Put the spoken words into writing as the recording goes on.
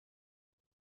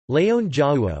Léon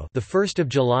Jouhaux, the 1st of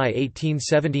July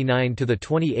 1879 to the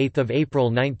 28th of April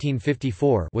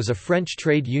 1954, was a French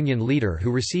trade union leader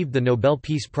who received the Nobel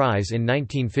Peace Prize in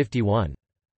 1951.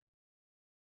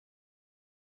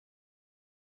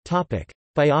 Topic: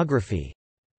 Biography.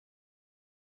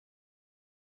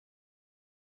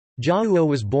 Jouhaux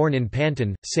was born in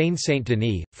Pantin,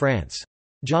 Seine-Saint-Denis, France.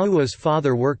 Jouhaux's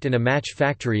father worked in a match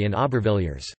factory in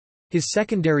Aubervilliers. His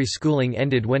secondary schooling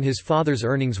ended when his father's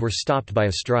earnings were stopped by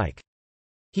a strike.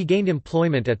 He gained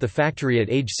employment at the factory at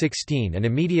age 16 and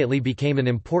immediately became an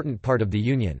important part of the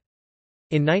union.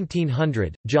 In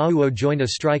 1900, Jouhaux joined a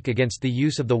strike against the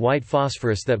use of the white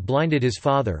phosphorus that blinded his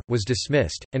father, was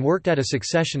dismissed, and worked at a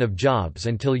succession of jobs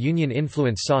until union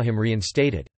influence saw him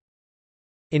reinstated.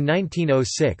 In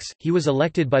 1906, he was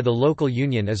elected by the local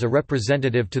union as a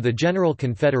representative to the General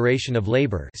Confederation of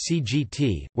Labour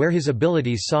 (CGT), where his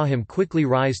abilities saw him quickly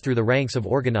rise through the ranks of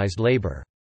organised labour.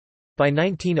 By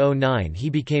 1909 he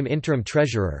became interim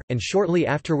treasurer, and shortly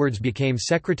afterwards became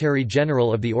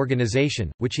Secretary-General of the organisation,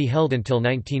 which he held until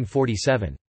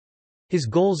 1947. His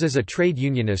goals as a trade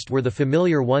unionist were the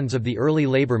familiar ones of the early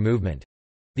labour movement: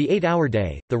 the 8-hour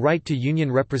day, the right to union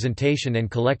representation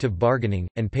and collective bargaining,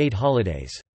 and paid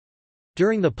holidays.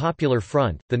 During the Popular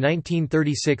Front, the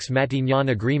 1936 Matignon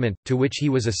Agreement, to which he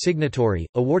was a signatory,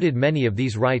 awarded many of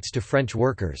these rights to French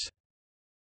workers.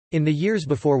 In the years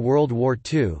before World War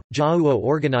II, Jouhaux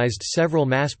organized several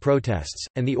mass protests,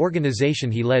 and the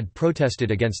organization he led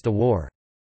protested against the war.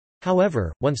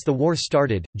 However, once the war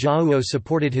started, Jouhaux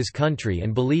supported his country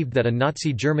and believed that a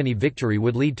Nazi Germany victory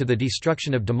would lead to the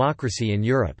destruction of democracy in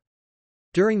Europe.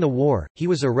 During the war, he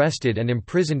was arrested and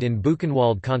imprisoned in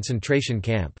Buchenwald concentration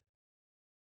camp.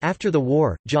 After the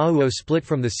war, Jouhaux split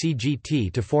from the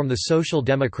CGT to form the Social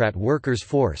Democrat Workers'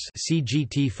 Force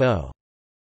 (CGT-FO).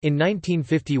 In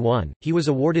 1951, he was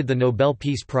awarded the Nobel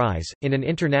Peace Prize. In an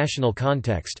international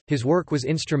context, his work was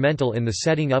instrumental in the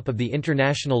setting up of the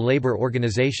International Labour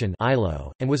Organization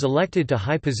 (ILO), and was elected to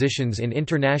high positions in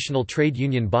international trade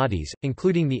union bodies,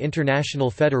 including the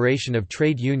International Federation of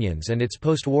Trade Unions and its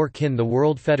post-war kin the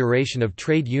World Federation of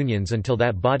Trade Unions until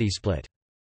that body split.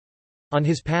 On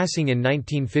his passing in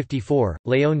 1954,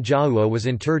 Léon Jouhaux was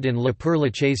interred in Le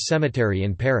Père-Lachaise Cemetery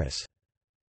in Paris.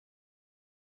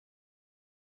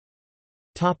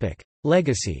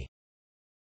 Legacy.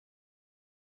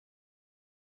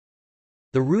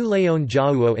 The Rue Léon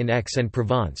Jouhaux in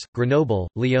Aix-en-Provence, Grenoble,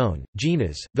 Lyon,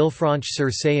 Genasse,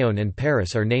 Villefranche-sur-Saône and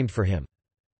Paris are named for him.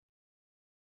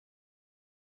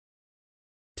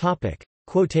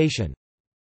 Quotation.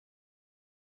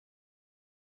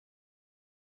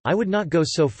 I would not go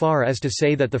so far as to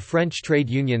say that the French trade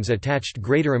unions attached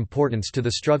greater importance to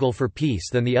the struggle for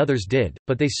peace than the others did,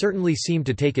 but they certainly seemed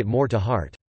to take it more to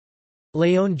heart.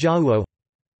 Léon Jouhaux.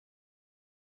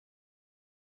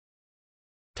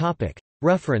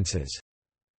 References